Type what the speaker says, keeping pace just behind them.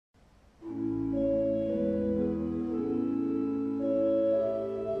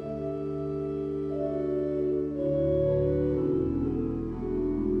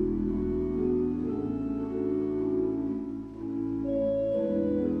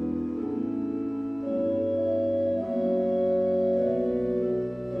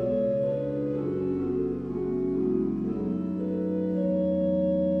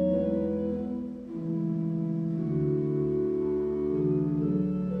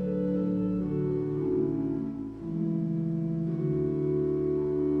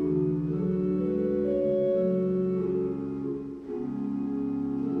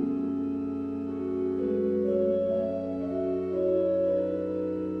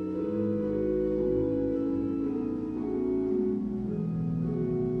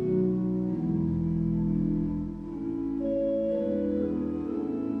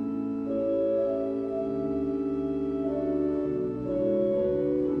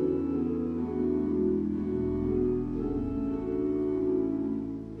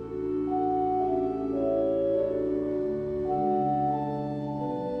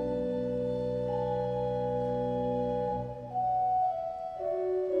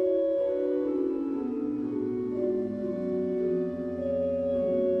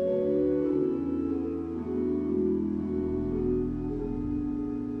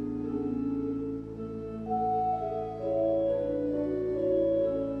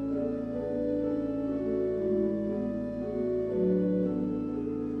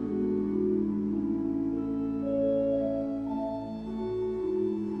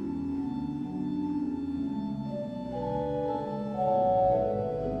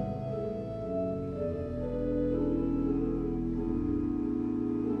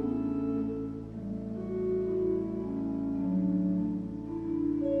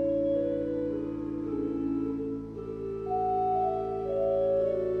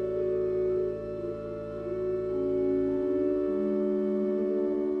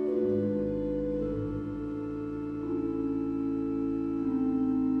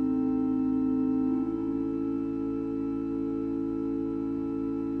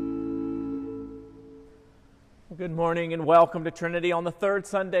Good morning and welcome to Trinity on the third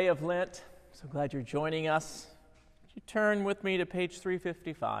Sunday of Lent. So glad you're joining us. Would you turn with me to page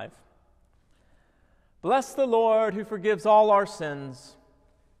 355? Bless the Lord who forgives all our sins.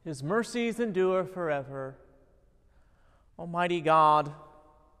 His mercies endure forever. Almighty God,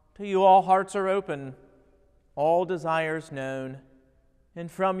 to you all hearts are open, all desires known, and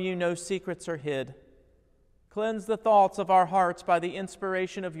from you no secrets are hid. Cleanse the thoughts of our hearts by the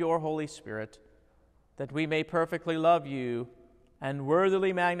inspiration of your Holy Spirit, that we may perfectly love you and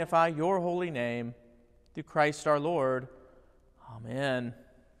worthily magnify your holy name, through Christ our Lord. Amen.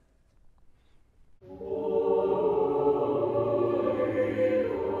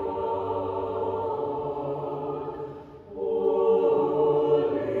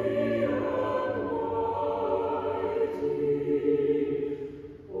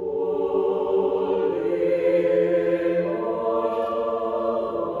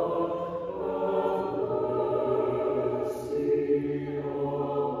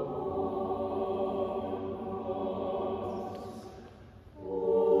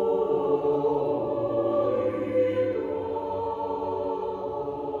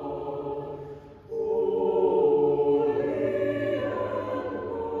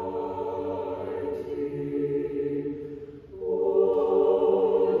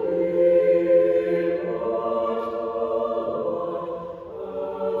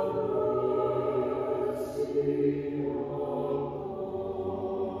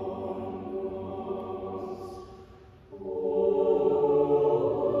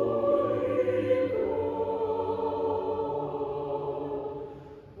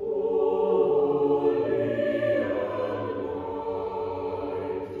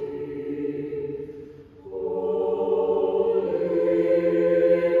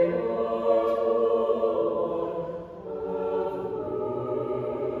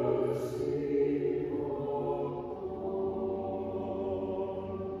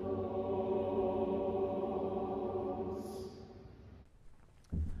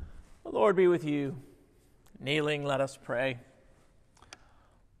 The Lord be with you. Kneeling, let us pray.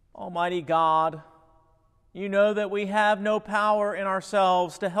 Almighty God, you know that we have no power in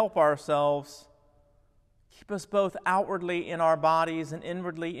ourselves to help ourselves. Keep us both outwardly in our bodies and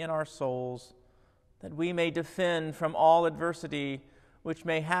inwardly in our souls, that we may defend from all adversity which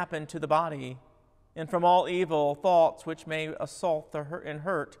may happen to the body, and from all evil thoughts which may assault and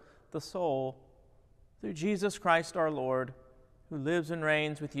hurt the soul. Through Jesus Christ our Lord, who lives and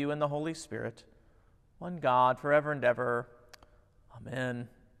reigns with you in the Holy Spirit, one God, forever and ever. Amen.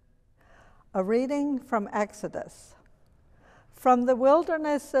 A reading from Exodus. From the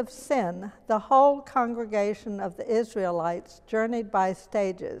wilderness of Sin, the whole congregation of the Israelites journeyed by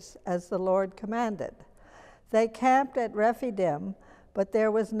stages, as the Lord commanded. They camped at Rephidim, but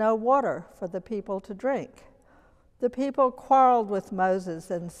there was no water for the people to drink. The people quarreled with Moses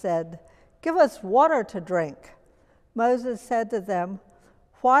and said, "Give us water to drink." Moses said to them,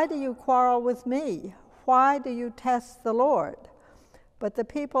 "Why do you quarrel with me? Why do you test the Lord?" But the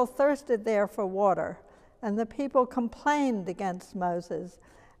people thirsted there for water, and the people complained against Moses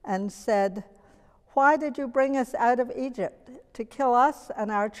and said, "Why did you bring us out of Egypt, to kill us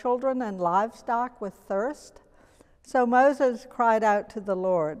and our children and livestock with thirst?" So Moses cried out to the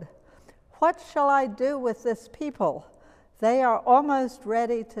Lord, "What shall I do with this people? They are almost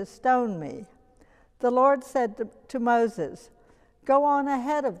ready to stone me." The Lord said to Moses, "Go on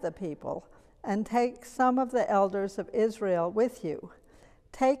ahead of the people and take some of the elders of Israel with you.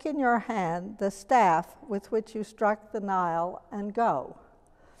 Take in your hand the staff with which you struck the Nile and go.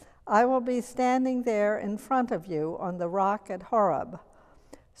 I will be standing there in front of you on the rock at Horeb.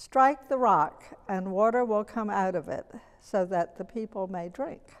 Strike the rock and water will come out of it so that the people may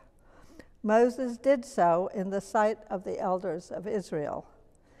drink." Moses did so in the sight of the elders of Israel.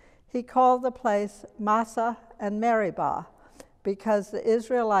 He called the place Massah and Meribah, because the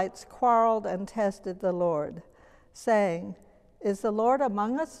Israelites quarreled and tested the Lord, saying, "Is the Lord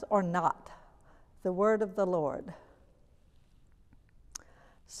among us or not?" The word of the Lord.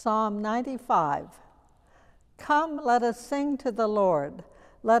 Psalm 95. Come, let us sing to the Lord.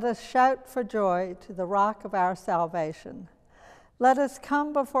 Let us shout for joy to the rock of our salvation. Let us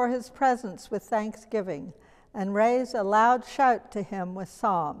come before his presence with thanksgiving and raise a loud shout to him with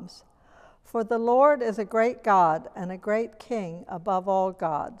psalms. For the Lord is a great God and a great King above all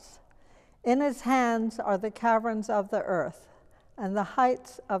gods. In his hands are the caverns of the earth, and the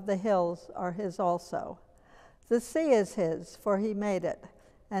heights of the hills are his also. The sea is his, for he made it,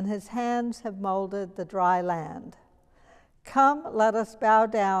 and his hands have molded the dry land. Come, let us bow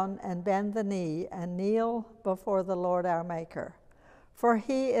down and bend the knee and kneel before the Lord our Maker. For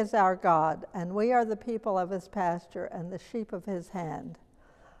he is our God, and we are the people of his pasture and the sheep of his hand.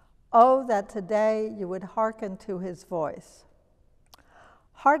 Oh, that today you would hearken to his voice.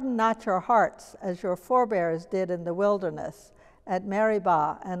 Harden not your hearts, as your forebears did in the wilderness, at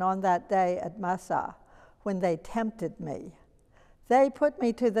Meribah and on that day at Massah, when they tempted me. They put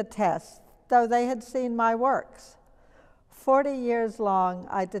me to the test, though they had seen my works. 40 years long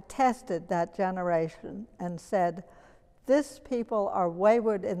I detested that generation and said, this people are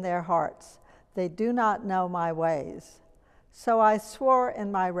wayward in their hearts. They do not know my ways. So I swore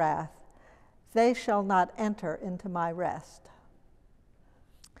in my wrath, they shall not enter into my rest.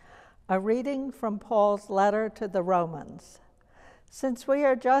 A reading from Paul's letter to the Romans. Since we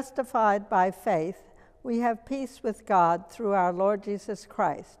are justified by faith, we have peace with God through our Lord Jesus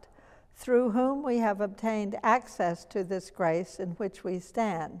Christ, through whom we have obtained access to this grace in which we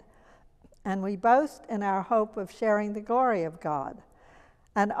stand. And we boast in our hope of sharing the glory of God.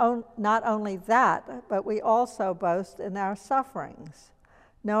 And not only that, but we also boast in our sufferings,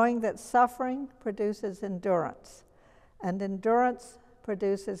 knowing that suffering produces endurance, and endurance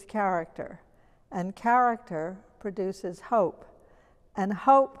produces character, and character produces hope. And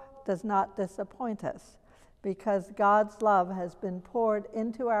hope does not disappoint us, because God's love has been poured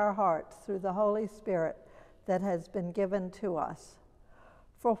into our hearts through the Holy Spirit that has been given to us.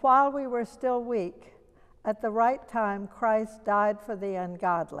 For while we were still weak, at the right time Christ died for the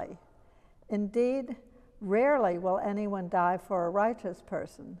ungodly. Indeed, rarely will anyone die for a righteous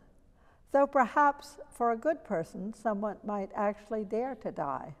person, though perhaps for a good person someone might actually dare to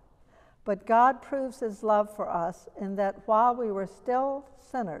die. But God proves his love for us in that while we were still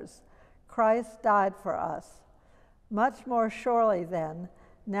sinners, Christ died for us. Much more surely then,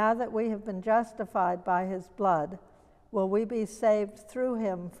 now that we have been justified by his blood, will we be saved through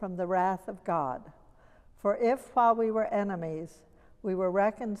him from the wrath of God. For if, while we were enemies, we were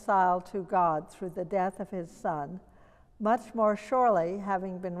reconciled to God through the death of his Son, much more surely,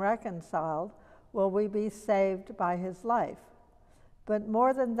 having been reconciled, will we be saved by his life. But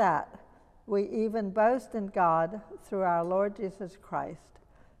more than that, we even boast in God through our Lord Jesus Christ,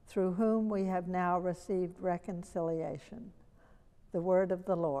 through whom we have now received reconciliation. The word of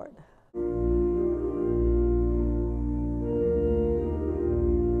the Lord.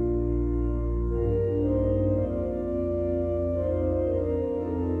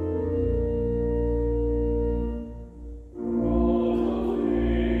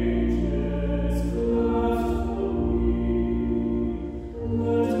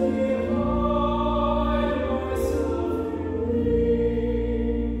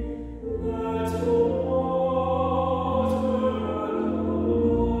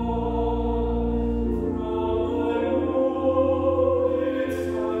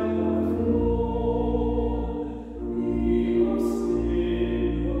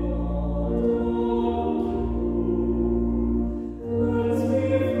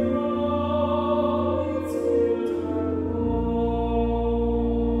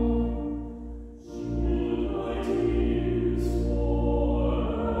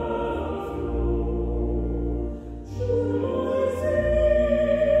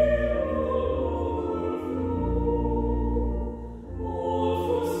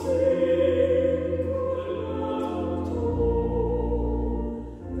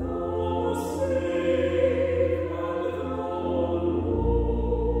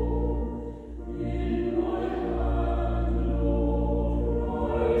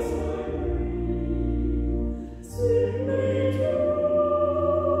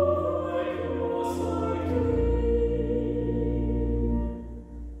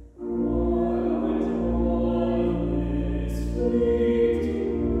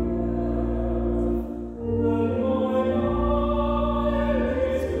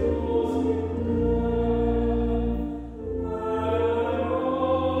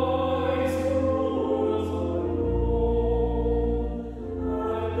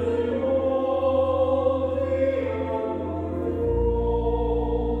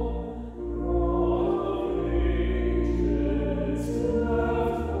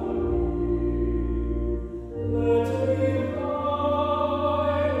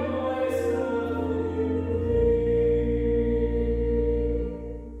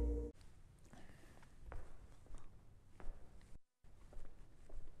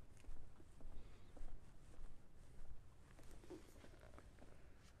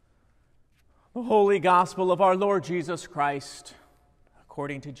 The Holy Gospel of our Lord Jesus Christ,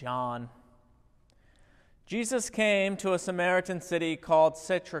 according to John. Jesus came to a Samaritan city called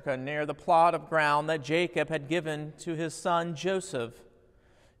Sychar near the plot of ground that Jacob had given to his son Joseph.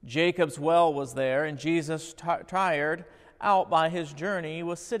 Jacob's well was there, and Jesus, tired out by his journey,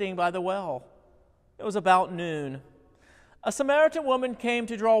 was sitting by the well. It was about noon. A Samaritan woman came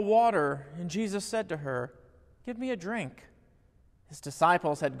to draw water, and Jesus said to her, "Give me a drink." His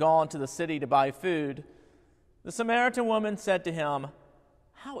disciples had gone to the city to buy food. The Samaritan woman said to him,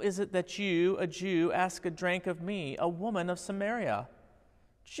 "How is it that you, a Jew, ask a drink of me, a woman of Samaria?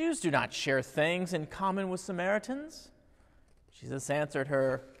 Jews do not share things in common with Samaritans." Jesus answered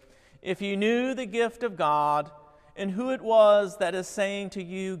her, "If you knew the gift of God and who it was that is saying to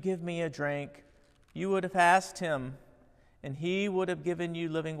you, 'Give me a drink,' you would have asked him, and he would have given you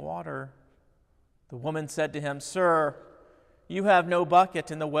living water." The woman said to him, "Sir, you have no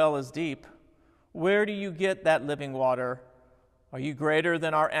bucket and the well is deep. Where do you get that living water? Are you greater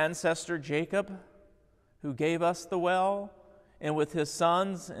than our ancestor Jacob, who gave us the well, and with his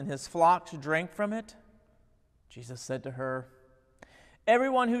sons and his flocks drank from it?" Jesus said to her,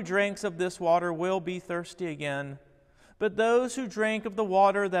 "Everyone who drinks of this water will be thirsty again, but those who drink of the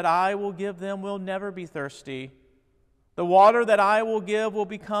water that I will give them will never be thirsty. The water that I will give will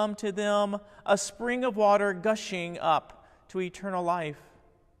become to them a spring of water gushing up to eternal life."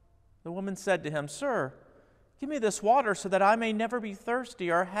 The woman said to him, "Sir, give me this water so that I may never be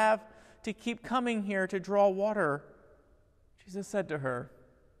thirsty or have to keep coming here to draw water." Jesus said to her,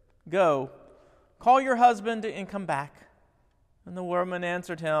 "Go, call your husband and come back." And the woman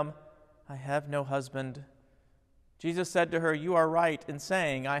answered him, "I have no husband." Jesus said to her, "You are right in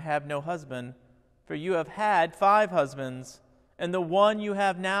saying, 'I have no husband,' for you have had 5 husbands, and the one you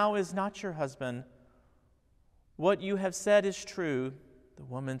have now is not your husband. What you have said is true." The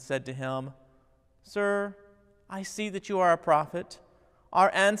woman said to him, "Sir, I see that you are a prophet.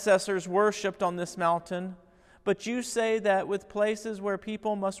 Our ancestors worshipped on this mountain, but you say that with places where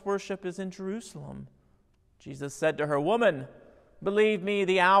people must worship is in Jerusalem." Jesus said to her, "Woman, believe me,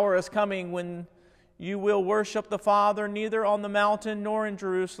 the hour is coming when you will worship the Father neither on the mountain nor in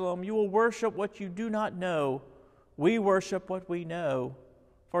Jerusalem. You will worship what you do not know. We worship what we know,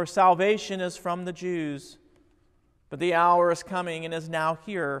 for salvation is from the Jews. But the hour is coming and is now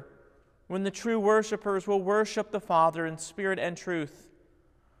here, when the true worshipers will worship the Father in spirit and truth.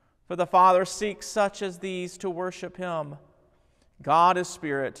 For the Father seeks such as these to worship him. God is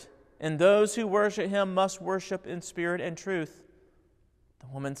spirit, and those who worship him must worship in spirit and truth." The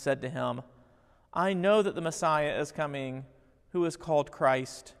woman said to him, "I know that the Messiah is coming, who is called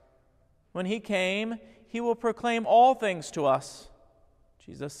Christ. When he came, he will proclaim all things to us."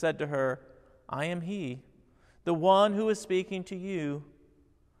 Jesus said to her, "I am he, the one who is speaking to you."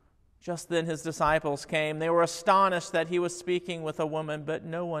 Just then his disciples came. They were astonished that he was speaking with a woman, but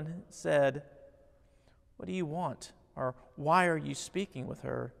no one said, "What do you want?" or "Why are you speaking with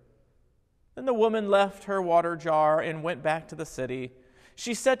her?" Then the woman left her water jar and went back to the city.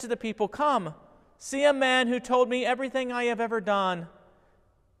 She said to the people, "Come, see a man who told me everything I have ever done.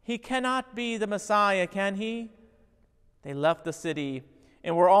 He cannot be the Messiah, can he?" They left the city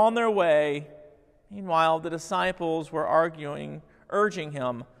and were on their way. Meanwhile, the disciples were urging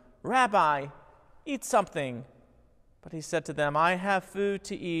him, "Rabbi, eat something." But he said to them, "I have food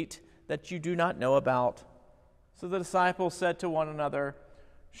to eat that you do not know about." So the disciples said to one another,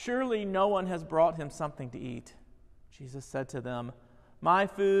 "Surely no one has brought him something to eat." Jesus said to them, "My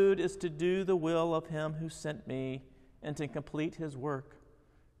food is to do the will of him who sent me and to complete his work.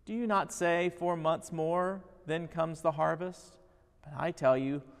 Do you not say, 4 months more, then comes the harvest? But I tell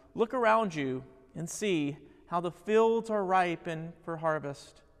you, look around you and see how the fields are ripe and for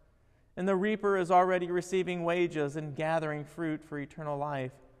harvest. And the reaper is already receiving wages and gathering fruit for eternal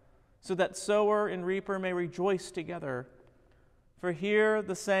life, so that sower and reaper may rejoice together. For here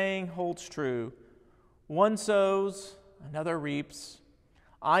the saying holds true, 'One sows, another reaps.'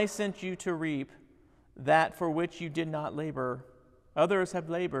 I sent you to reap that for which you did not labor. Others have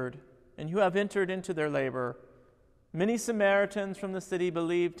labored, and you have entered into their labor." Many Samaritans from the city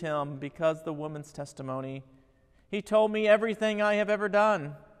believed him because of the woman's testimony. "He told me everything I have ever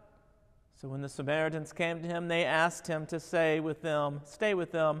done." So when the Samaritans came to him, they asked him to stay with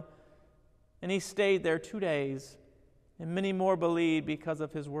them. And he stayed there 2 days, and many more believed because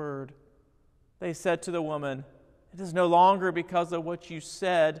of his word. They said to the woman, "It is no longer because of what you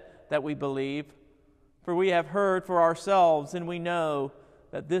said that we believe, for we have heard for ourselves, and we know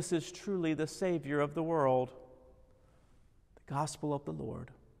that this is truly the Savior of the world." The Gospel of the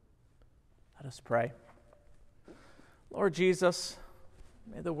Lord. Let us pray. Lord Jesus,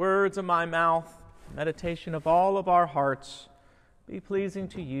 may the words of my mouth, the meditation of all of our hearts be pleasing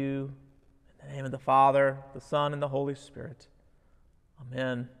to you. In the name of the Father, the Son, and the Holy Spirit.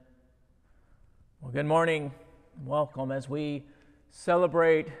 Amen. Well, good morning and welcome as we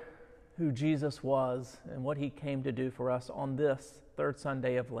celebrate who Jesus was and what he came to do for us on this third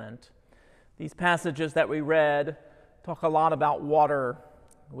Sunday of Lent. These passages that we read talk a lot about water.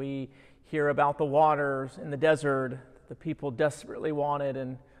 We hear about the waters in the desert the people desperately wanted,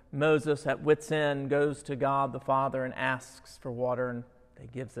 and Moses at wit's end goes to God the Father and asks for water, and he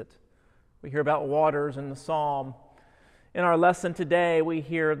gives it. We hear about waters in the Psalm. In our lesson today, we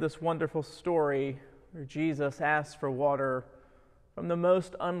hear this wonderful story where Jesus asks for water from the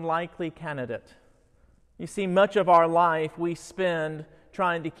most unlikely candidate. You see, much of our life we spend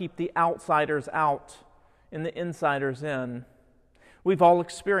trying to keep the outsiders out and the insiders in. We've all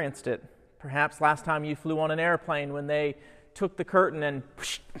experienced it. Perhaps last time you flew on an airplane when they took the curtain and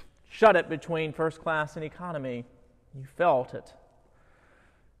shut it between first class and economy. You felt it.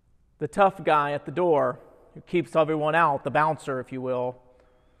 The tough guy at the door who keeps everyone out, the bouncer, if you will.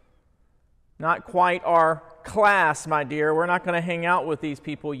 Not quite our class, my dear. We're not going to hang out with these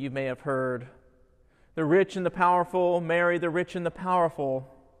people, you may have heard. The rich and the powerful marry the rich and the powerful.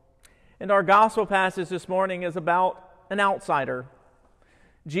 And our gospel passage this morning is about an outsider.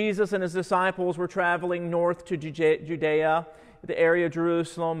 Jesus and his disciples were traveling north to Judea, the area of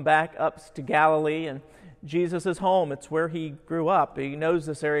Jerusalem, back up to Galilee, and Jesus is home. It's where he grew up. He knows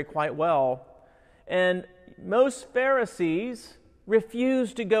this area quite well. And most Pharisees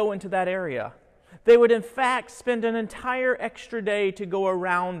refused to go into that area. They would in fact spend an entire extra day to go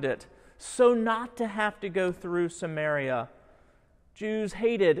around it, so not to have to go through Samaria. Jews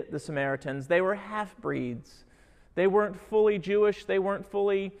hated the Samaritans. They were half-breeds. They weren't fully Jewish. They weren't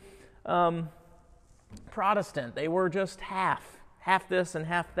fully Protestant. They were just half this and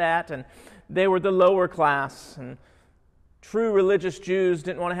half that, and they were the lower class. And true religious Jews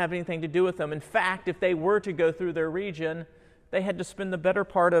didn't want to have anything to do with them. In fact, if they were to go through their region, they had to spend the better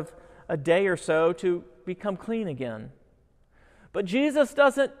part of a day or so to become clean again. But Jesus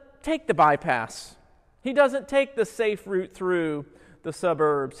doesn't take the bypass. He doesn't take the safe route through the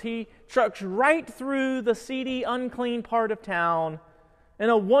suburbs. He trucks right through the seedy, unclean part of town,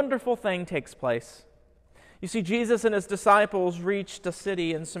 and a wonderful thing takes place. You see, Jesus and his disciples reached a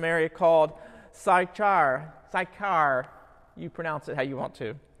city in Samaria called Sychar. You pronounce it how you want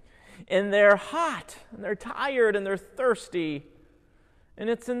to. And they're hot, and they're tired, and they're thirsty. And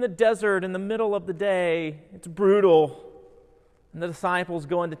it's in the desert in the middle of the day. It's brutal. And the disciples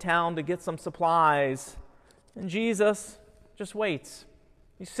go into town to get some supplies. And Jesus just waits.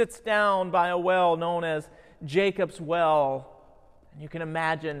 He sits down by a well known as Jacob's well. And you can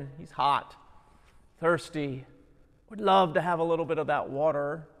imagine he's hot, thirsty, would love to have a little bit of that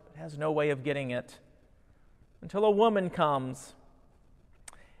water, but has no way of getting it. Until a woman comes,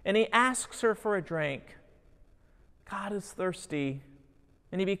 and he asks her for a drink. God is thirsty,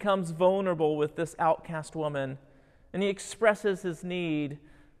 and he becomes vulnerable with this outcast woman, and he expresses his need,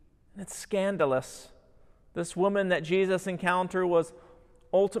 and it's scandalous. This woman that Jesus encountered was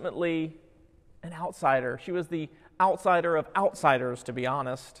ultimately an outsider. She was the outsider of outsiders, to be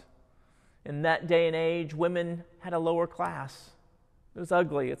honest. In that day and age, women had a lower class. It was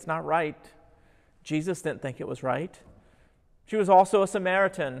ugly. It's not right. Jesus didn't think it was right. She was also a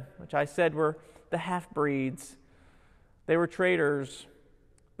Samaritan, which I said were the half-breeds. They were traders.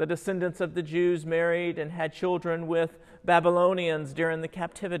 The descendants of the Jews married and had children with Babylonians during the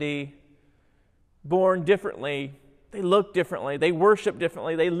captivity. Born differently. They looked differently. They worshiped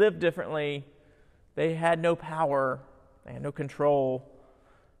differently. They lived differently. They had no power. They had no control.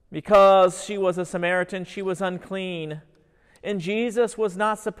 Because she was a Samaritan, she was unclean. And Jesus was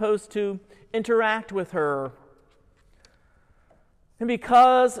not supposed to interact with her. And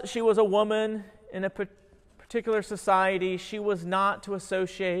because she was a woman in a particular society, she was not to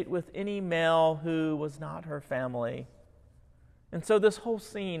associate with any male who was not her family. And so this whole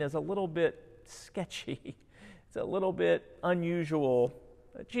scene is a little bit sketchy. It's a little bit unusual.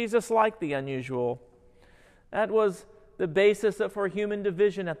 Jesus liked the unusual. That was the basis for human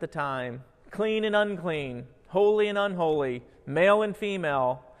division at the time. Clean and unclean, holy and unholy, male and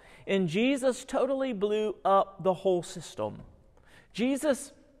female. And Jesus totally blew up the whole system.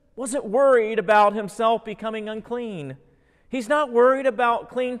 Jesus wasn't worried about himself becoming unclean. He's not worried about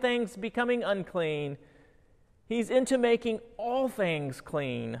clean things becoming unclean. He's into making all things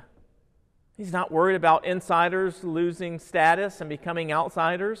clean. He's not worried about insiders losing status and becoming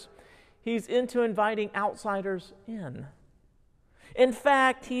outsiders. He's into inviting outsiders in. In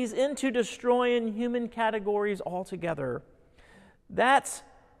fact, he's into destroying human categories altogether. That's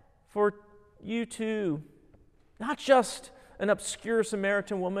for you too. Not just an obscure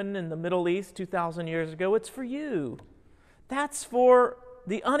Samaritan woman in the Middle East 2,000 years ago. It's for you. That's for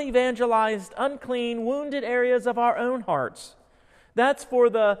the unevangelized, unclean, wounded areas of our own hearts. That's for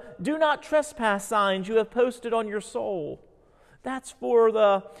the do not trespass signs you have posted on your soul. That's for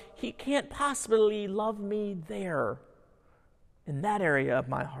the he can't possibly love me there, in that area of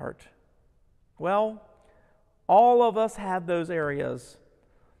my heart. Well, all of us have those areas.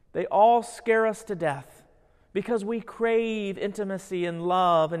 They all scare us to death because we crave intimacy and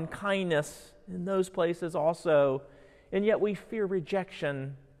love and kindness in those places also, and yet we fear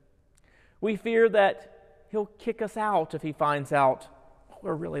rejection. We fear that he'll kick us out if he finds out what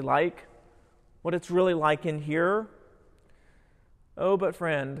we're really like, what it's really like in here. Oh, but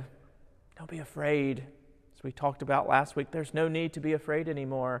friend, don't be afraid. As we talked about last week, there's no need to be afraid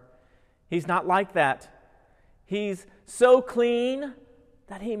anymore. He's not like that. He's so clean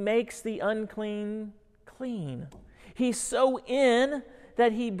that he makes the unclean clean. He's so in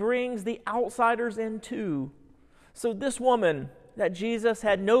that he brings the outsiders in too. So this woman that Jesus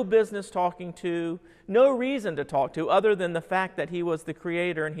had no business talking to, no reason to talk to other than the fact that he was the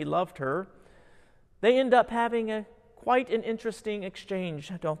creator and he loved her, they end up having quite an interesting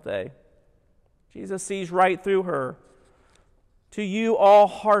exchange, don't they? Jesus sees right through her. To you all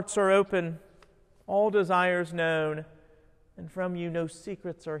hearts are open, all desires known, and from you no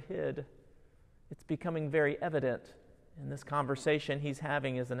secrets are hid. It's becoming very evident in this conversation he's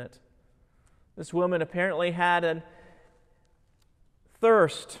having, isn't it? This woman apparently had a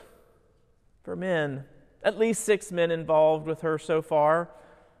thirst for men. At least 6 men involved with her so far.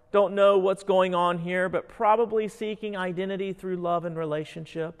 Don't know what's going on here, but probably seeking identity through love and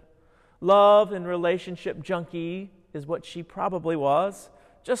relationship. Love and relationship junkie is what she probably was,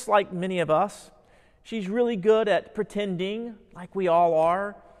 just like many of us. She's really good at pretending, like we all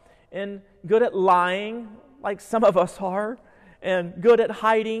are, and good at lying, like some of us are, and good at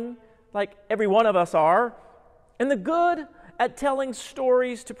hiding, like every one of us are, and the good at telling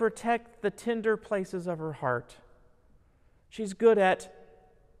stories to protect the tender places of her heart. She's good at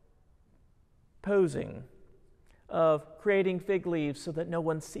posing, of creating fig leaves so that no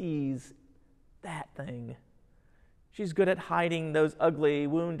one sees that thing. She's good at hiding those ugly,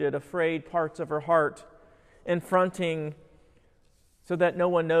 wounded, afraid parts of her heart, and fronting so that no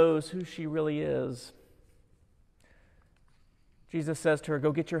one knows who she really is. Jesus says to her,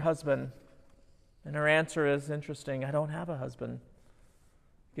 "Go get your husband." And her answer is interesting. "I don't have a husband."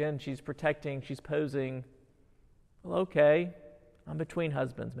 Again, she's protecting, she's posing. Well, okay, I'm between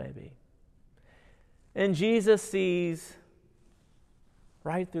husbands maybe. And Jesus sees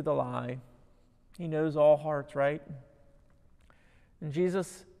right through the lie. He knows all hearts, right? And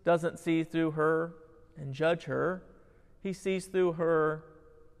Jesus doesn't see through her and judge her. He sees through her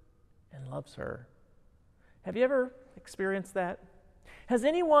and loves her. Have you ever experienced that? Has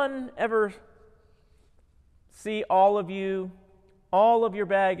anyone ever see all of you, all of your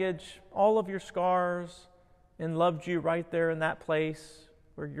baggage, all of your scars, and loved you right there in that place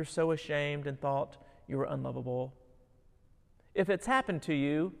where you're so ashamed and thought you were unlovable? If it's happened to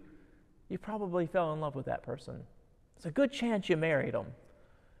you, you probably fell in love with that person. There's a good chance you married them.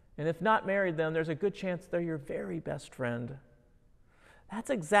 And if not married them, there's a good chance they're your very best friend. That's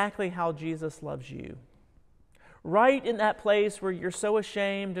exactly how Jesus loves you. Right in that place where you're so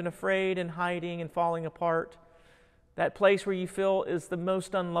ashamed and afraid and hiding and falling apart, that place where you feel is the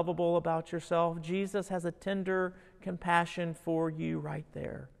most unlovable about yourself, Jesus has a tender compassion for you right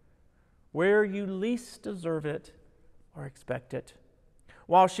there, where you least deserve it or expect it.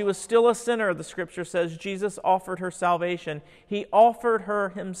 While she was still a sinner, the scripture says, Jesus offered her salvation. He offered her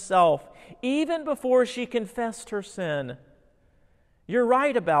himself, even before she confessed her sin. You're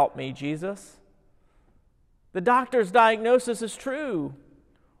right about me, Jesus. The doctor's diagnosis is true.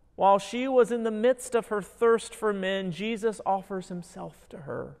 While she was in the midst of her thirst for men, Jesus offers himself to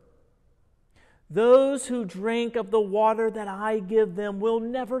her. Those who drink of the water that I give them will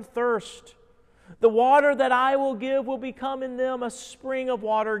never thirst. The water that I will give will become in them a spring of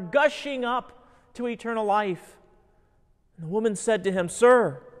water gushing up to eternal life. And the woman said to him,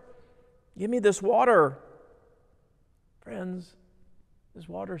 "Sir, give me this water." Friends, this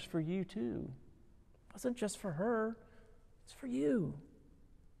water is for you too. It wasn't just for her, it's for you.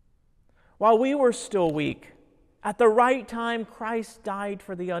 While we were still weak, at the right time Christ died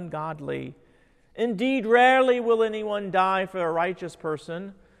for the ungodly. Indeed, rarely will anyone die for a righteous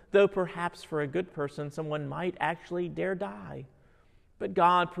person, though perhaps for a good person someone might actually dare die. But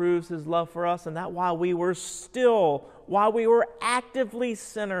God proves his love for us, and that while we were actively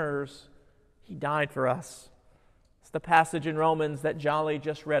sinners, he died for us. It's the passage in Romans that Jolly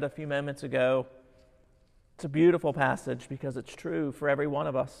just read a few moments ago. It's a beautiful passage because it's true for every one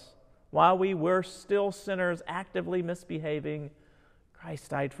of us. While we were still sinners, actively misbehaving,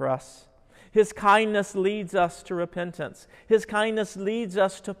 Christ died for us. His kindness leads us to repentance. His kindness leads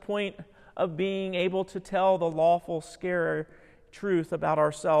us to point of being able to tell the lawful, scary truth about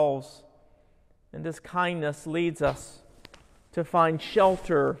ourselves. And His kindness leads us to find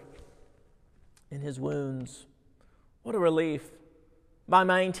shelter in His wounds. What a relief. By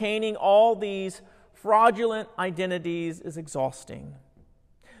maintaining all these fraudulent identities is exhausting.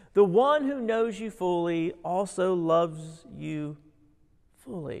 The one who knows you fully also loves you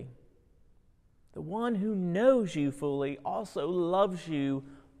fully. The one who knows you fully also loves you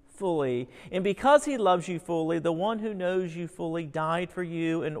fully. And because He loves you fully, the one who knows you fully died for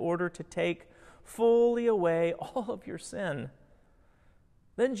you in order to take fully away all of your sin.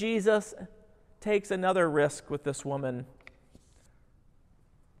 Then Jesus takes another risk with this woman.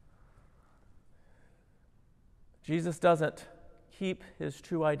 Jesus doesn't keep His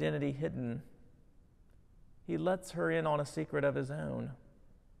true identity hidden. He lets her in on a secret of His own.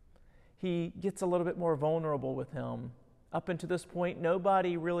 He gets a little bit more vulnerable with him. Up until this point,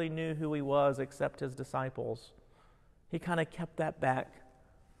 nobody really knew who He was except His disciples. He kind of kept that back.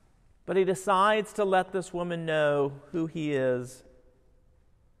 But He decides to let this woman know who He is.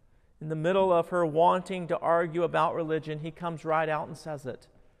 In the middle of her wanting to argue about religion, He comes right out and says it.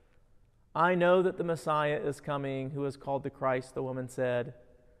 I know that the Messiah is coming, who is called the Christ, the woman said.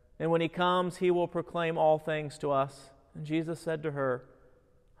 And when He comes, He will proclaim all things to us. And Jesus said to her,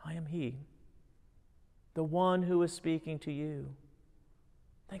 I am He, the one who is speaking to you.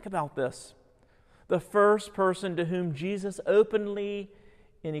 Think about this. The first person to whom Jesus openly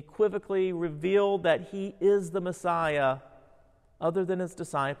and unequivocally revealed that He is the Messiah, other than His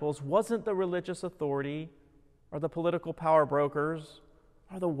disciples, wasn't the religious authority or the political power brokers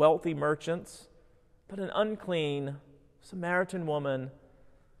or the wealthy merchants, but an unclean Samaritan woman,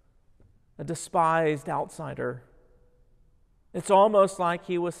 a despised outsider. It's almost like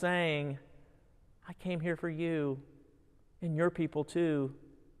He was saying, I came here for you and your people too.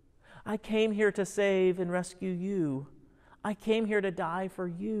 I came here to save and rescue you. I came here to die for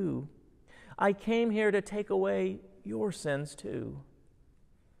you. I came here to take away your sins too.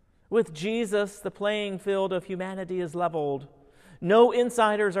 With Jesus, the playing field of humanity is leveled. No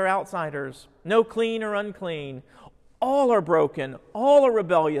insiders or outsiders, no clean or unclean. All are broken, all are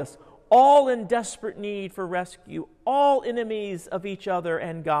rebellious, all in desperate need for rescue, all enemies of each other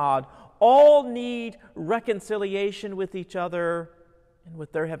and God. All need reconciliation with each other and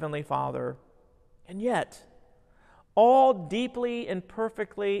with their Heavenly Father. And yet, all deeply and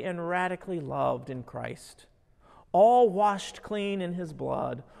perfectly and radically loved in Christ. All washed clean in His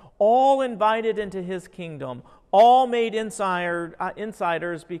blood. All invited into His kingdom. All made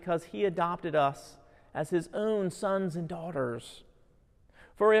insiders because He adopted us as His own sons and daughters.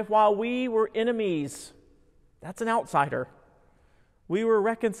 For if while we were enemies, that's an outsider, we were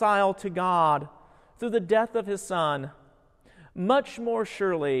reconciled to God through the death of His Son, much more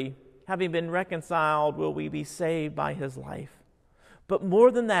surely, having been reconciled, will we be saved by His life. But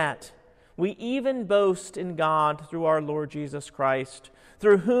more than that, we even boast in God through our Lord Jesus Christ,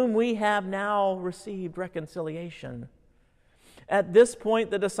 through whom we have now received reconciliation. At this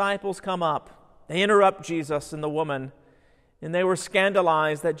point, the disciples come up. They interrupt Jesus and the woman, and they were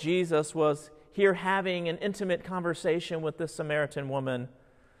scandalized that Jesus was here having an intimate conversation with this Samaritan woman.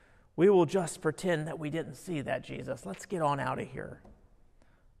 We will just pretend that we didn't see that, Jesus. Let's get on out of here.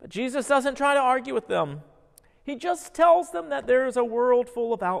 But Jesus doesn't try to argue with them. He just tells them that there is a world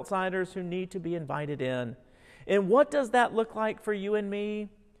full of outsiders who need to be invited in. And what does that look like for you and me?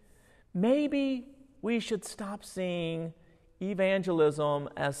 Maybe we should stop seeing evangelism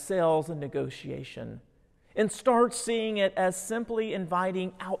as sales and negotiation and start seeing it as simply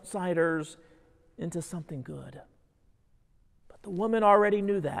inviting outsiders into something good. But the woman already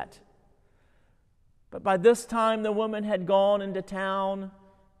knew that. But by this time, the woman had gone into town,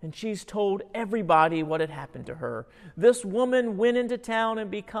 and she's told everybody what had happened to her. This woman went into town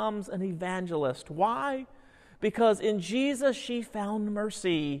and becomes an evangelist. Why? Because in Jesus she found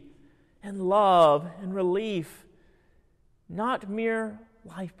mercy and love and relief, not mere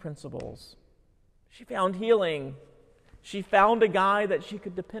life principles. She found healing. She found a guy that she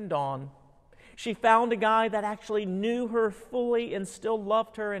could depend on. She found a guy that actually knew her fully and still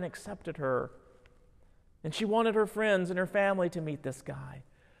loved her and accepted her. And she wanted her friends and her family to meet this guy.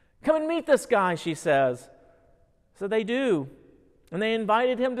 Come and meet this guy, she says. So they do. And they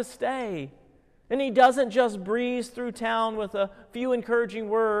invited him to stay. And he doesn't just breeze through town with a few encouraging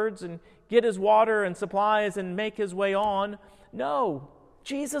words and get his water and supplies and make his way on. No,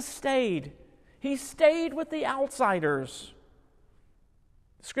 Jesus stayed. He stayed with the outsiders.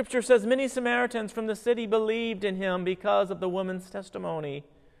 Scripture says many Samaritans from the city believed in him because of the woman's testimony.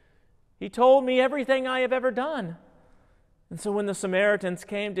 He told me everything I have ever done." And so when the Samaritans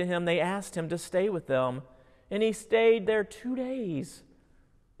came to him, they asked him to stay with them. And he stayed there 2 days.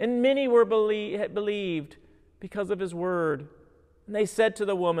 And many were believed because of his word. And they said to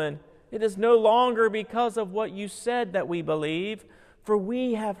the woman, "It is no longer because of what you said that we believe, for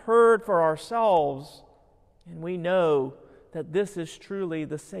we have heard for ourselves, and we know that this is truly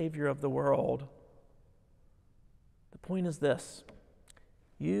the Savior of the world." The point is this: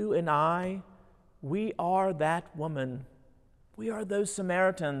 you and I, we are that woman. We are those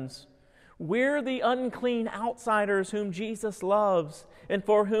Samaritans. We're the unclean outsiders whom Jesus loves and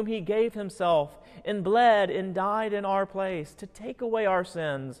for whom he gave himself and bled and died in our place to take away our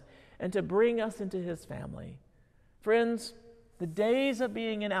sins and to bring us into his family. Friends, the days of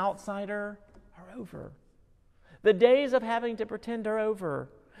being an outsider are over. The days of having to pretend are over.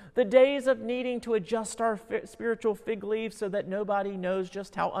 The days of needing to adjust our spiritual fig leaves so that nobody knows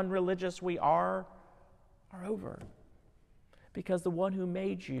just how unreligious we are over. Because the one who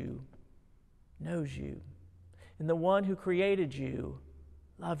made you knows you. And the one who created you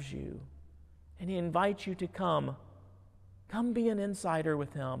loves you. And he invites you to come. Come be an insider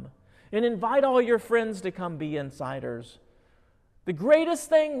with him. And invite all your friends to come be insiders. The greatest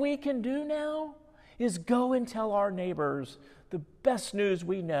thing we can do now is go and tell our neighbors the best news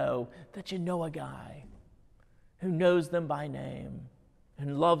we know, that you know a guy who knows them by name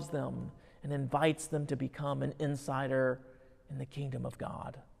and loves them and invites them to become an insider in the kingdom of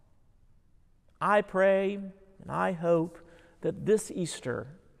God. I pray and I hope that this Easter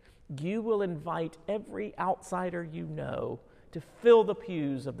you will invite every outsider you know to fill the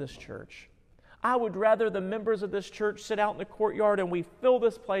pews of this church. I would rather the members of this church sit out in the courtyard and we fill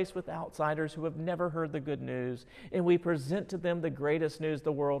this place with outsiders who have never heard the good news, and we present to them the greatest news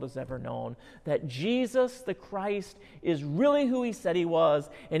the world has ever known, that Jesus the Christ is really who he said he was,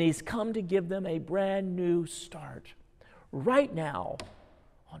 and he's come to give them a brand new start. Right now,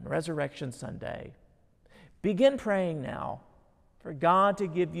 on Resurrection Sunday, begin praying now for God to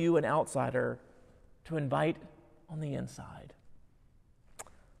give you an outsider to invite on the inside.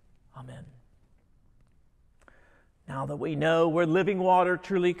 Amen. Now that we know where living water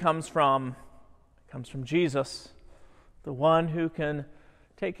truly comes from, it comes from Jesus, the one who can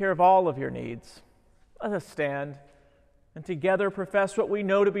take care of all of your needs. Let us stand and together profess what we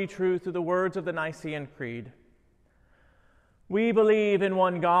know to be true through the words of the Nicene Creed. We believe in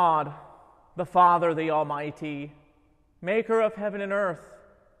one God, the Father, the Almighty, maker of heaven and earth,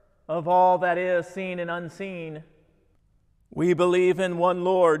 of all that is seen and unseen. We believe in one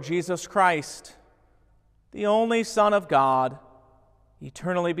Lord, Jesus Christ, the only Son of God,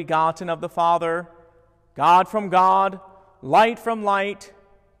 eternally begotten of the Father, God from God, light from light,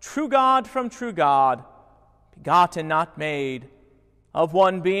 true God from true God, begotten, not made, of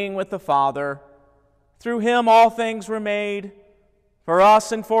one being with the Father. Through him all things were made. For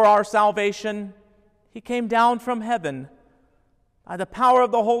us and for our salvation, he came down from heaven. By the power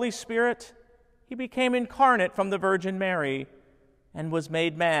of the Holy Spirit, he became incarnate from the Virgin Mary and was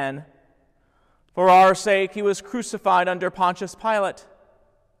made man. For our sake, he was crucified under Pontius Pilate.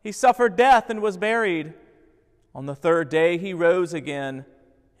 He suffered death and was buried. On the third day, he rose again,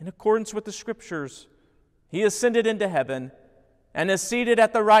 in accordance with the Scriptures. He ascended into heaven and is seated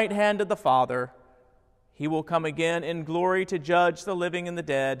at the right hand of the Father. He will come again in glory to judge the living and the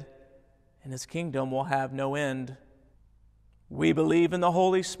dead, and his kingdom will have no end. We believe in the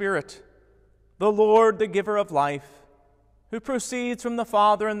Holy Spirit, the Lord, the giver of life, who proceeds from the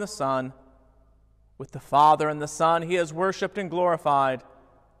Father and the Son. With the Father and the Son he is worshipped and glorified.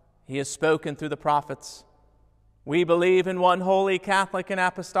 He has spoken through the prophets. We believe in one holy Catholic and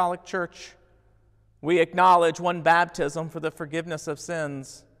Apostolic Church. We acknowledge one baptism for the forgiveness of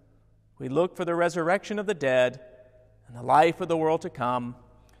sins. We look for the resurrection of the dead and the life of the world to come.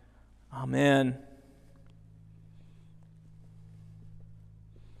 Amen.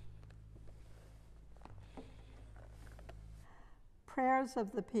 Prayers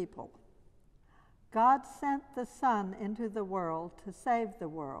of the people. God sent the Son into the world to save the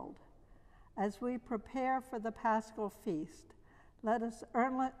world. As we prepare for the Paschal feast, let us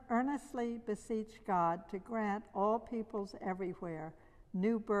earnestly beseech God to grant all peoples everywhere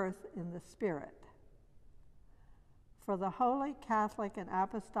new birth in the Spirit. For the Holy Catholic and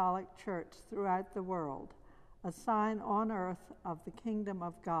Apostolic Church throughout the world, a sign on earth of the kingdom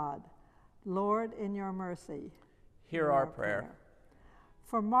of God, Lord, in your mercy, hear our prayer.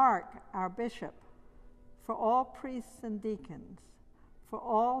 For Mark, our bishop, for all priests and deacons, for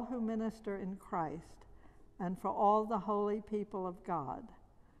all who minister in Christ, and for all the holy people of God,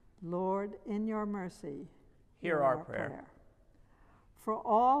 Lord, in your mercy, hear our prayer. for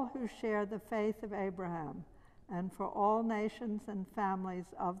all who share the faith of Abraham, and for all nations and families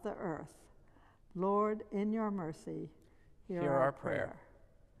of the earth. Lord, in your mercy, hear our prayer.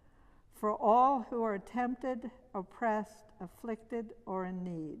 For all who are tempted, oppressed, afflicted, or in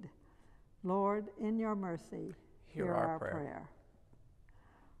need, Lord, in your mercy, hear our prayer.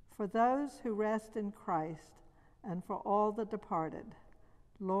 For those who rest in Christ, and for all the departed,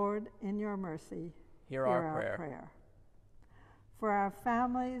 Lord, in your mercy, hear our prayer. For our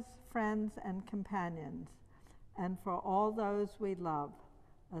families, friends, and companions, and for all those we love,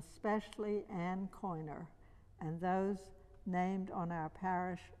 especially Ann Coyner, and those named on our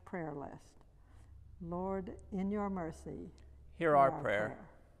parish prayer list. Lord, in your mercy, hear our prayer.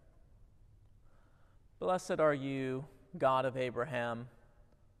 Blessed are you, God of Abraham,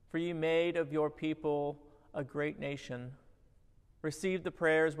 for you made of your people a great nation. Receive the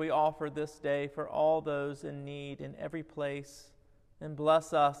prayers we offer this day for all those in need in every place, and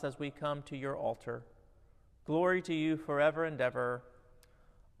bless us as we come to your altar. Glory to you forever and ever.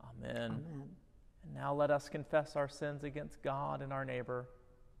 Amen. Amen. And now let us confess our sins against God and our neighbor.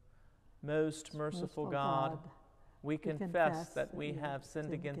 Most merciful God, we confess that we have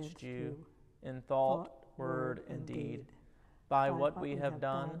sinned against you in thought, word, and deed, by what we have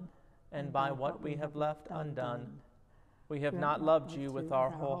done and by what we have left undone. We have not loved you with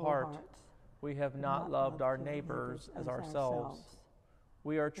our whole heart. We have not loved our neighbors as ourselves.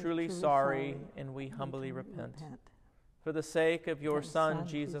 We are truly sorry, and we humbly repent. For the sake of your Son,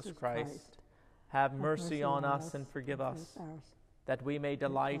 Jesus Christ, have mercy on us and forgive us, that we may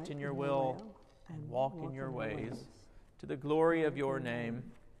delight in your will and walk in your ways, to the glory of your name.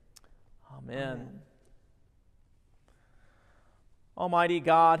 Amen. Almighty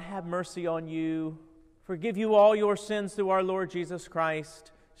God, have mercy on you, forgive you all your sins through our Lord Jesus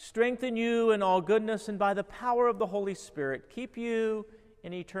Christ, strengthen you in all goodness, and by the power of the Holy Spirit, keep you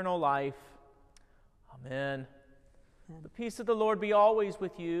in eternal life. Amen. The peace of the Lord be always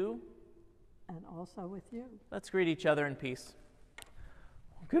with you. And also with you. Let's greet each other in peace.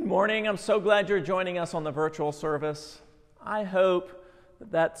 Good morning. I'm so glad you're joining us on the virtual service. I hope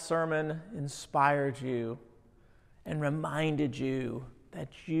that sermon inspired you and reminded you that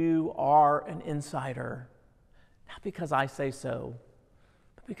you are an insider. Not because I say so,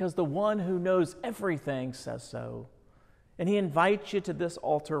 but because the one who knows everything says so. And he invites you to this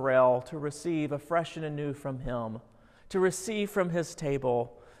altar rail to receive afresh and anew from him, to receive from his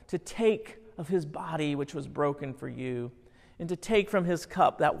table, to take of his body which was broken for you, and to take from his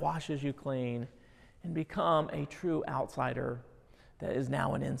cup that washes you clean, and become a true outsider that is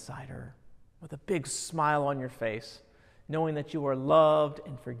now an insider, with a big smile on your face, knowing that you are loved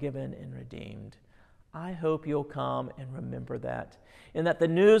and forgiven and redeemed. I hope you'll come and remember that, and that the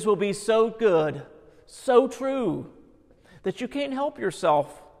news will be so good, so true, that you can't help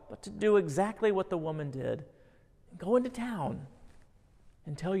yourself but to do exactly what the woman did. Go into town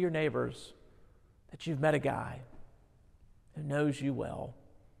and tell your neighbors that you've met a guy who knows you well,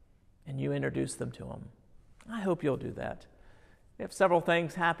 and you introduce them to him. I hope you'll do that. We have several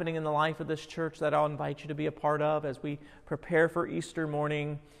things happening in the life of this church that I'll invite you to be a part of as we prepare for Easter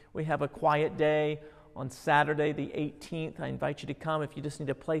morning. We have a quiet day on Saturday the 18th. I invite you to come if you just need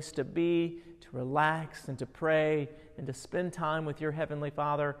a place to be, to relax and to pray and to spend time with your Heavenly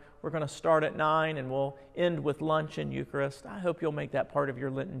Father. We're going to start at 9 and we'll end with lunch and Eucharist. I hope you'll make that part of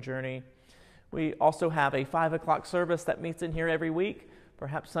your Lenten journey. We also have a 5 o'clock service that meets in here every week.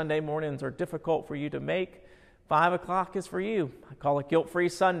 Perhaps Sunday mornings are difficult for you to make. 5 o'clock is for you. I call it Guilt-Free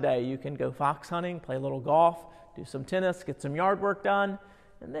Sunday. You can go fox hunting, play a little golf, do some tennis, get some yard work done,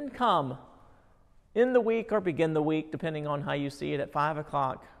 and then come in the week or begin the week, depending on how you see it, at 5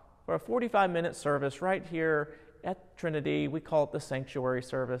 o'clock for a 45-minute service right here at Trinity. We call it the Sanctuary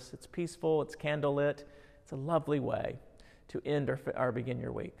Service. It's peaceful, it's candlelit. It's a lovely way to end or begin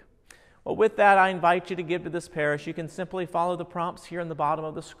your week. Well, with that, I invite you to give to this parish. You can simply follow the prompts here in the bottom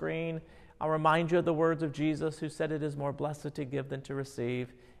of the screen. I'll remind you of the words of Jesus, who said it is more blessed to give than to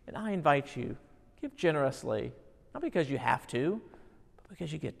receive. And I invite you, give generously, not because you have to, but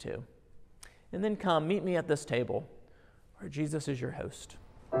because you get to. And then come, meet me at this table where Jesus is your host.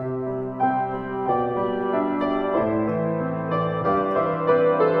 Oh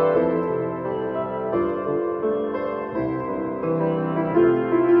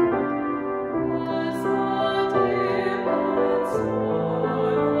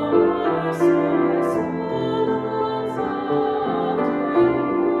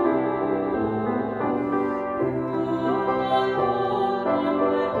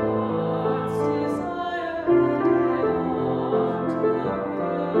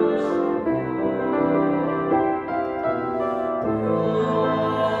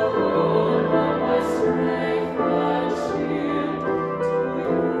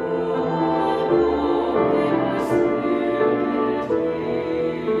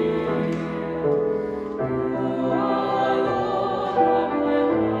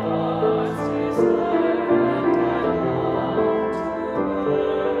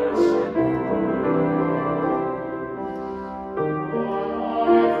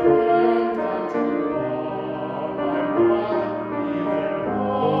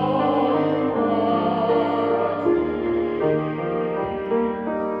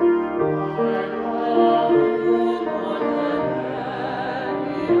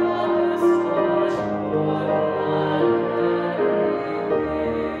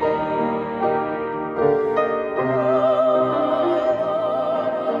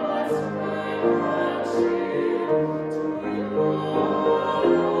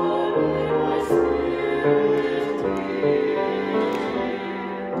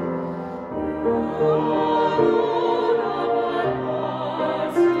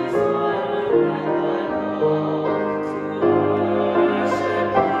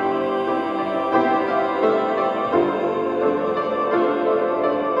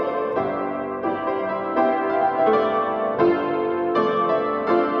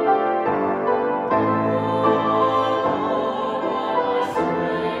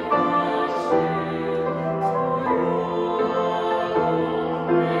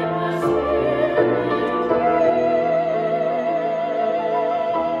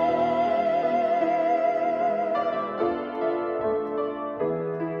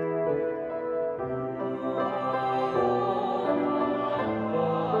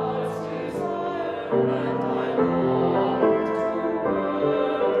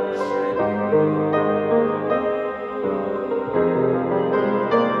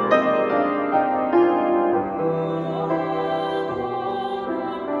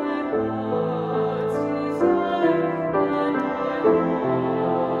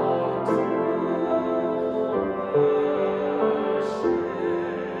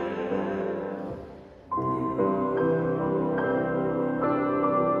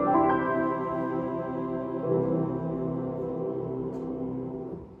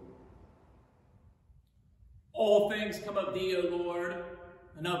things come of thee, O Lord,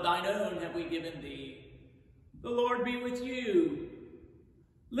 and of thine own have we given thee. The Lord be with you.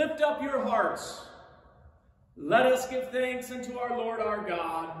 Lift up your hearts. Let us give thanks unto our Lord our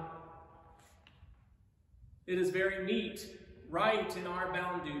God. It is very meet, right, in our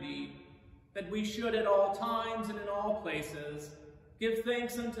bound duty, that we should at all times and in all places give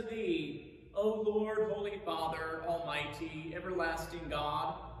thanks unto thee, O Lord, Holy Father, Almighty, everlasting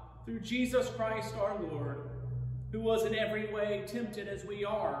God, through Jesus Christ our Lord, who was in every way tempted as we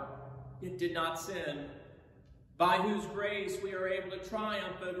are, yet did not sin, by whose grace we are able to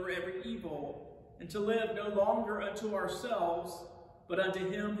triumph over every evil, and to live no longer unto ourselves, but unto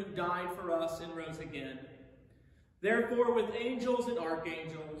him who died for us and rose again. Therefore, with angels and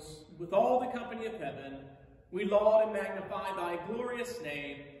archangels, with all the company of heaven, we laud and magnify thy glorious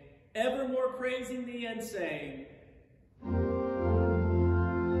name, evermore praising thee and saying,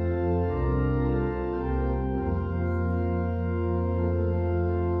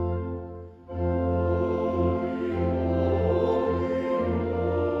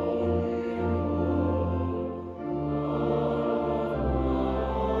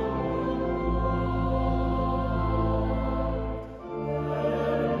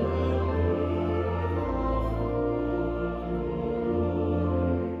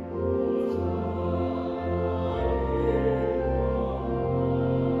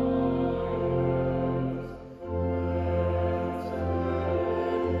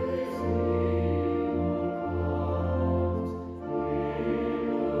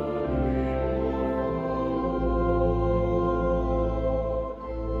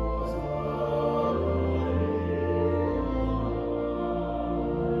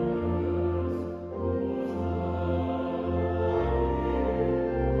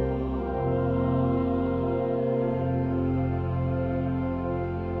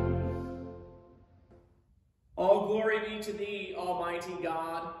 All glory be to thee, Almighty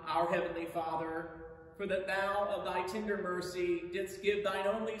God, our heavenly Father, for that thou of thy tender mercy didst give thine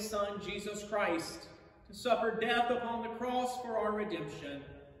only Son, Jesus Christ, to suffer death upon the cross for our redemption,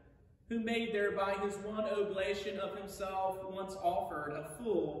 who made thereby his one oblation of himself once offered a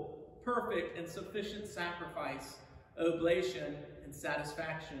full, perfect, and sufficient sacrifice, oblation, and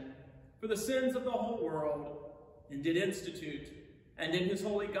satisfaction for the sins of the whole world, and did institute, and in his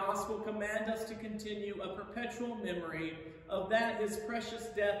holy gospel command us to continue a perpetual memory of that his precious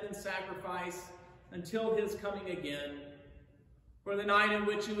death and sacrifice until his coming again. For the night in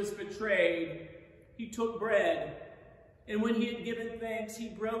which he was betrayed, he took bread, and when he had given thanks, he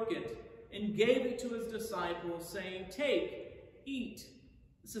broke it and gave it to his disciples, saying, "Take, eat.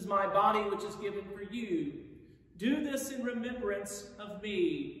 This is my body which is given for you. Do this in remembrance of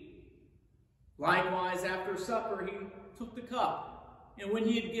me." Likewise, after supper, he took the cup, and when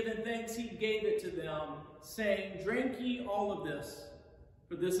he had given thanks, he gave it to them, saying, "Drink ye all of this,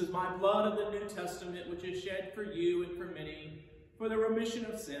 for this is my blood of the New Testament, which is shed for you and for many, for the remission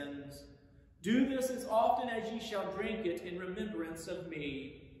of sins. Do this as often as ye shall drink it in remembrance of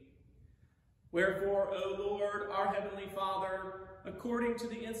me." Wherefore, O Lord, our heavenly Father, according to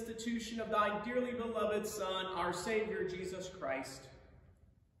the institution of thy dearly beloved Son, our Savior Jesus Christ,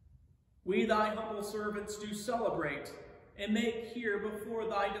 we thy humble servants do celebrate and make here before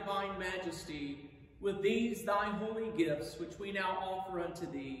thy divine majesty with these thy holy gifts, which we now offer unto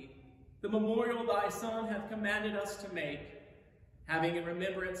thee, the memorial thy Son hath commanded us to make, having in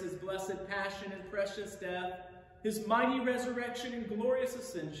remembrance his blessed passion and precious death, his mighty resurrection and glorious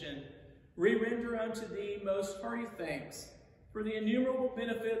ascension, we render unto thee most hearty thanks for the innumerable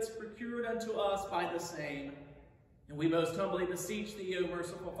benefits procured unto us by the same. And we most humbly beseech thee, O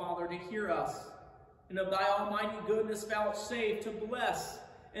merciful Father, to hear us, and of thy almighty goodness vouchsafe to bless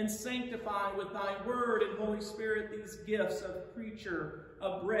and sanctify with thy word and Holy Spirit these gifts of preacher,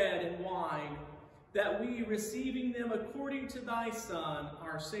 of bread and wine, that we, receiving them according to thy Son,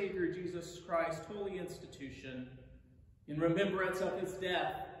 our Savior Jesus Christ, holy institution, in remembrance of his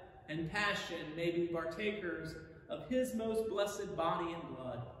death and passion, may be partakers of his most blessed body and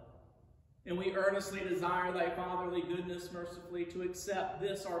blood. And we earnestly desire thy fatherly goodness mercifully to accept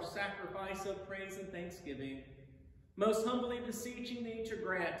this our sacrifice of praise and thanksgiving, most humbly beseeching thee to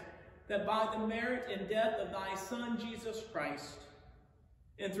grant that by the merit and death of thy Son Jesus Christ,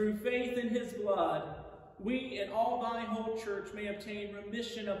 and through faith in his blood, we and all thy whole church may obtain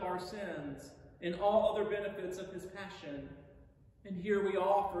remission of our sins and all other benefits of his passion. And here we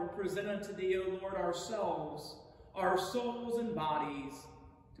offer and present unto thee, O Lord, ourselves, our souls and bodies,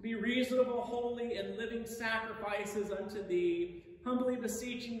 to be reasonable, holy, and living sacrifices unto thee, humbly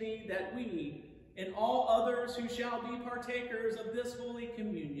beseeching thee that we, and all others who shall be partakers of this holy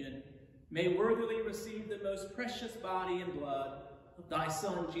communion, may worthily receive the most precious body and blood of thy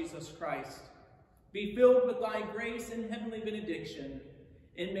Son, Jesus Christ, be filled with thy grace and heavenly benediction,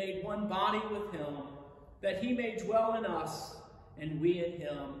 and made one body with him, that he may dwell in us, and we in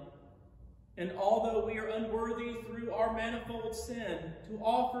him. And although we are unworthy through our manifold sin to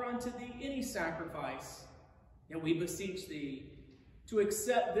offer unto thee any sacrifice, yet we beseech thee to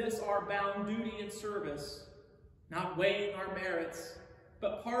accept this our bound duty and service, not weighing our merits,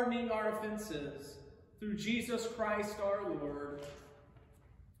 but pardoning our offenses, through Jesus Christ our Lord,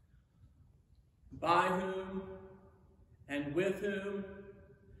 by whom, and with whom,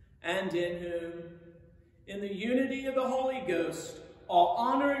 and in whom, in the unity of the Holy Ghost, all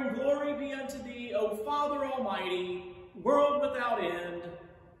honor and glory be unto thee, O Father Almighty, world without end.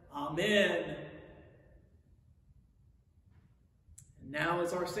 Amen. And now,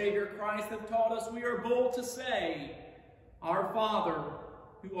 as our Savior Christ hath taught us, we are bold to say, Our Father,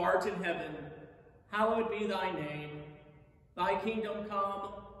 who art in heaven, hallowed be thy name. Thy kingdom come,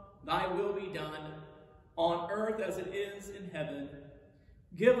 thy will be done, on earth as it is in heaven.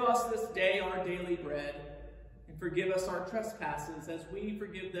 Give us this day our daily bread, and forgive us our trespasses as we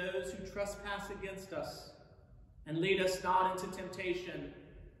forgive those who trespass against us. And lead us not into temptation,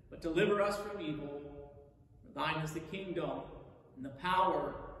 but deliver us from evil. For thine is the kingdom, and the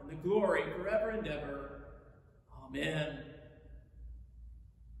power, and the glory forever and ever. Amen.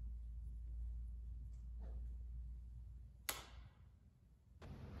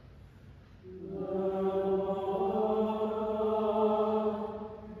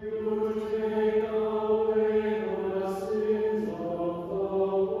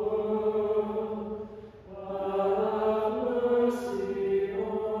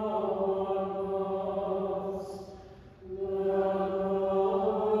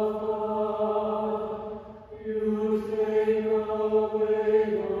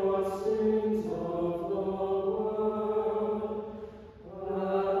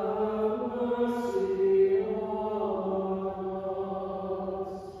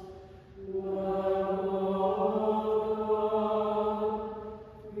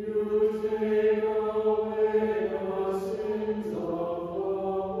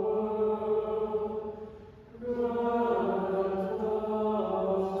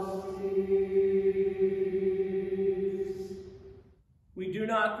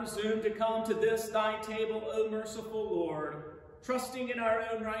 Presume to come to this thy table, O merciful Lord, trusting in our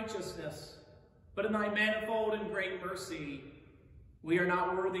own righteousness, but in thy manifold and great mercy. We are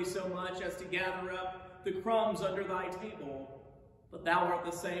not worthy so much as to gather up the crumbs under thy table, but thou art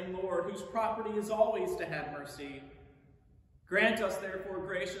the same Lord, whose property is always to have mercy. Grant us, therefore,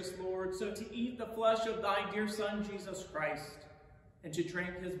 gracious Lord, so to eat the flesh of thy dear Son, Jesus Christ, and to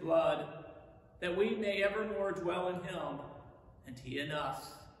drink his blood, that we may evermore dwell in him, and he in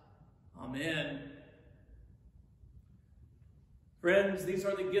us. Amen. Friends, these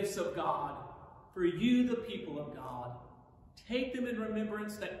are the gifts of God, for you, the people of God. Take them in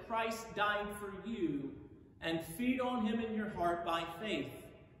remembrance that Christ died for you, and feed on him in your heart by faith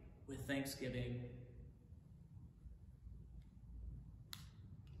with thanksgiving.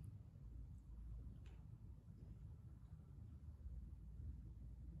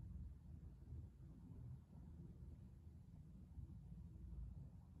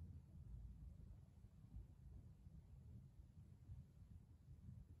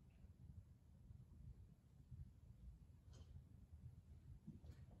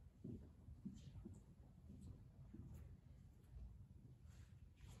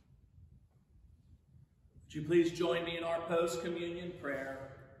 Would you please join me in our post-communion prayer,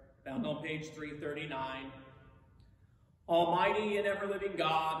 found on page 339. Almighty and ever-living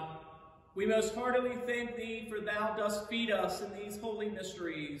God, we most heartily thank thee, for thou dost feed us in these holy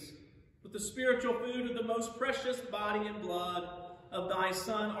mysteries with the spiritual food of the most precious body and blood of thy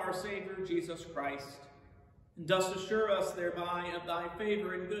Son, our Savior, Jesus Christ, and dost assure us thereby of thy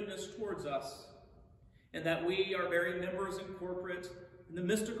favor and goodness towards us, and that we are very members and corporate in the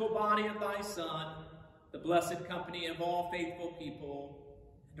mystical body of thy Son, the blessed company of all faithful people,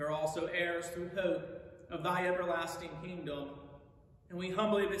 and are also heirs through hope of thy everlasting kingdom. And we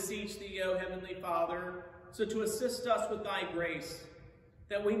humbly beseech thee, O Heavenly Father, so to assist us with thy grace,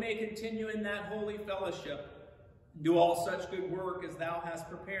 that we may continue in that holy fellowship, and do all such good work as thou hast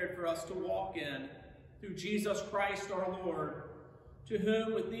prepared for us to walk in, through Jesus Christ our Lord, to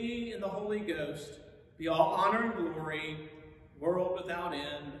whom with thee and the Holy Ghost be all honor and glory, world without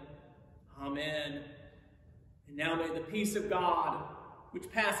end. Amen. And now may the peace of God, which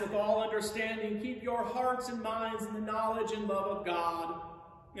passeth all understanding, keep your hearts and minds in the knowledge and love of God,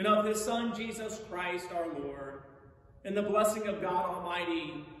 and of his Son, Jesus Christ our Lord. And the blessing of God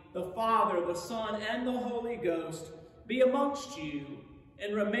Almighty, the Father, the Son, and the Holy Ghost, be amongst you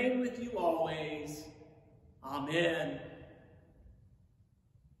and remain with you always. Amen.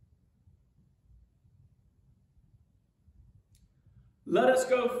 Let us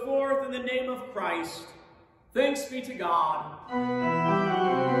go forth in the name of Christ. Thanks be to God.